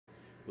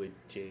with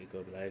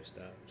Jacob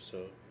Lifestyle.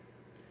 So,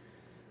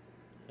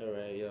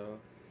 alright, y'all,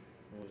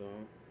 hold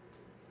on.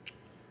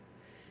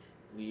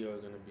 We are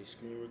gonna be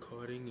screen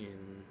recording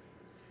in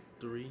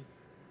 3,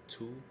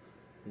 2,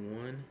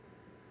 1.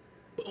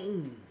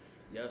 Boom!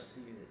 Y'all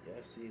see it?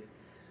 Y'all see it?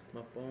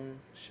 My phone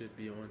should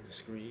be on the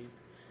screen,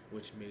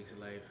 which makes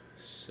life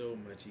so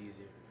much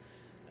easier.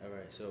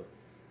 Alright, so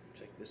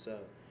check this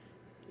out.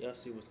 Y'all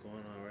see what's going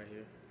on right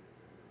here?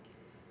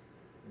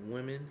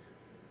 Women,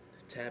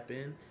 tap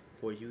in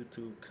for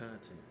YouTube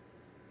content.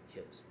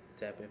 Yes,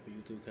 tap in for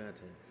YouTube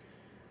content.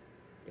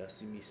 Y'all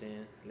see me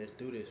saying, let's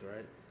do this,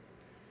 right?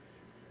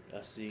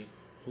 Y'all see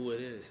who it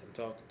is I'm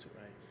talking to,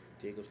 right?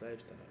 Jacob's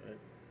Lifestyle, right?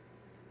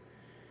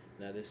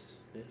 Now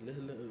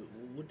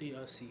what do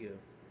y'all see here?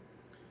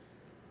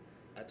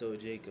 I told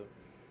Jacob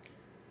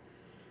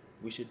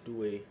we should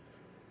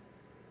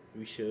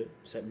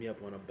set me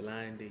up on a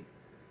blind date.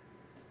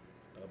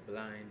 A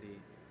blind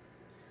date.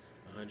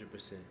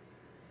 100%.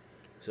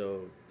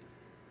 So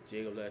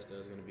Jacob Lifestyle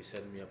is gonna be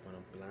setting me up on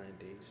a blind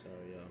date.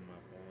 Sorry y'all, my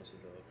phone's a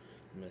little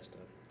messed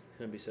up. He's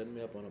gonna be setting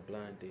me up on a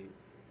blind date.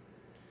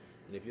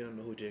 And if you don't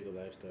know who Jacob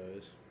Lifestyle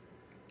is,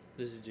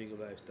 this is Jacob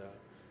Lifestyle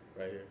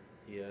right here.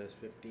 He has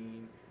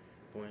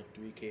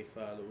 15.3K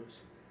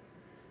followers.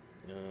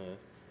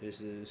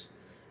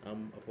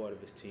 I'm a part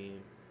of his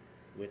team,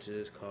 which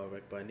is called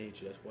Wrecked by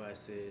Nature. That's why I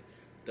said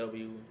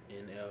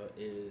WNL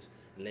is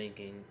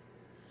linking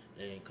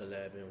and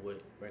collabing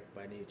with Wrecked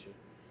by Nature.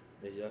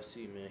 As y'all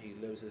see, man, he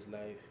lives his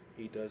life.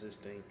 He does his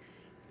thing.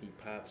 He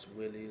pops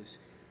willies.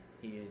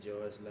 He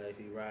enjoys life.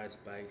 He rides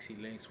bikes. He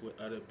links with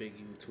other big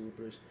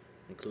YouTubers,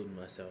 including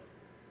myself.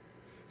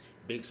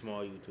 Big,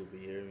 small YouTuber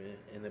here, man,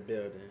 in the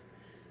building.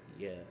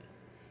 Yeah.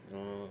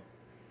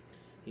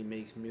 He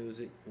makes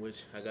music,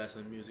 which I got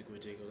some music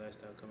with Jacob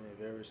Lifestyle coming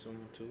very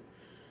soon too.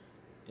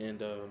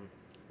 And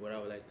what I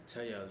would like to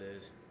tell y'all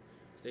is,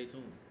 stay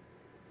tuned,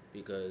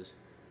 because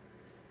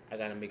I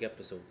gotta make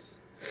episodes.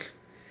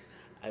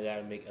 I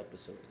gotta make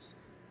episodes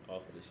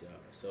off of this, y'all.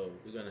 So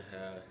we're gonna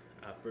have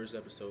our first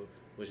episode,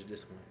 which is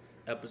this one,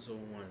 episode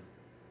 1,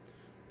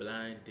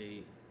 blind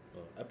date.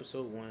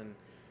 Episode 1,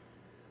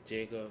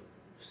 Jacob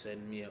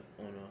setting me up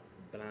on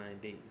a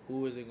blind date.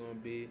 Who is it gonna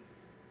be?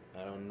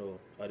 I don't know.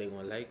 Are they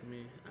gonna like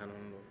me? I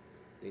don't know.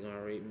 They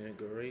gonna rate me a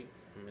good rate?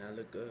 I mean, I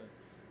look good.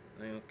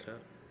 I ain't gonna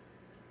cap.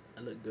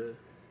 I look good.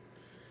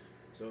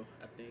 So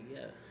I think,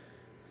 yeah,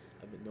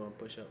 I've been doing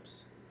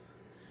push-ups,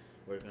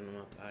 working on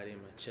my body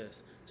and my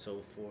chest.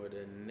 So for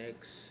the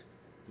next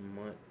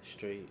month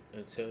straight,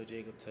 until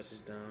Jacob touches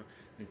down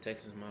and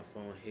texts my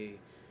phone, hey,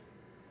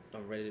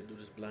 I'm ready to do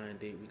this blind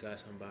date, we got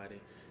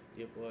somebody,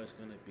 your boy's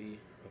gonna be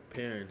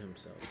preparing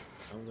himself.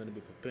 I'm gonna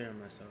be preparing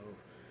myself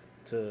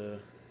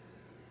to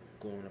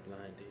go on a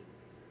blind date.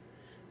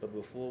 But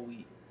before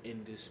we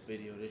end this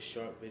video, this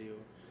short video,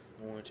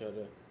 I want y'all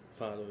to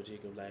follow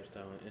Jacob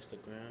Lifestyle on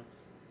Instagram.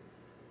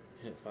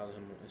 Follow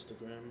him on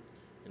Instagram.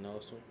 And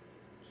also,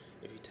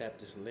 if you tap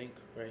this link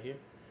right here,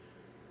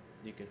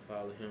 you can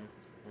follow him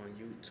on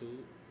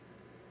YouTube,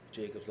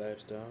 Jacob's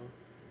Lifestyle.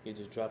 He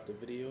just dropped a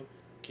video,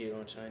 kid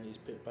on Chinese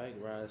pit bike,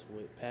 rides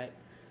with Pac.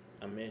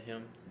 I met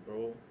him,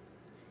 bro.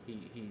 He's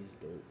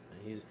dope.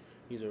 And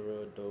he's a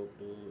real dope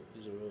dude.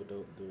 He's a real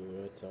dope dude.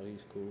 Real talk.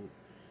 He's cool.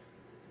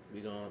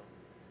 We gonna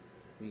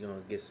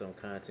get some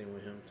content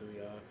with him too,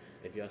 y'all.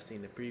 If y'all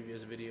seen the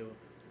previous video,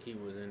 he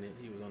was in it.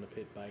 He was on the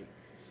pit bike.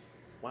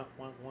 Wonk,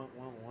 wonk, wonk,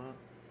 wonk, wonk.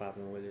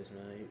 Popping with this,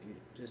 man. You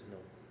just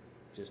know.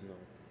 Just know.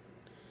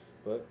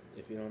 But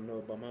if you don't know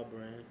about my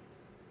brand,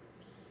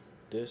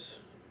 this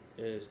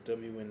is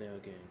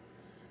WNL Gang.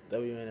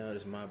 WNL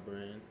is my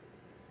brand.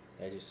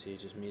 As you see,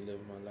 just me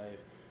living my life.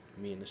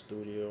 Me in the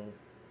studio.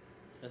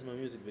 That's my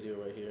music video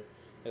right here.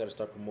 I gotta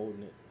start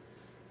promoting it.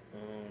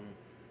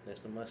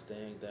 That's the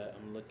Mustang that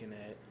I'm looking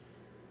at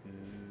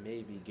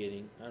maybe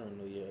getting. I don't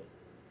know yet.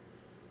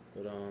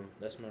 But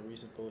that's my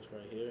recent post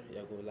right here.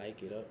 Y'all go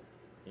like it up.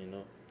 You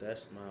know,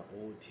 that's my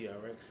old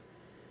TRX.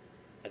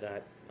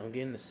 I'm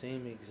getting the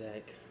same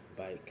exact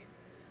bike,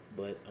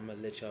 but I'm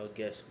gonna let y'all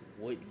guess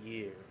what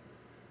year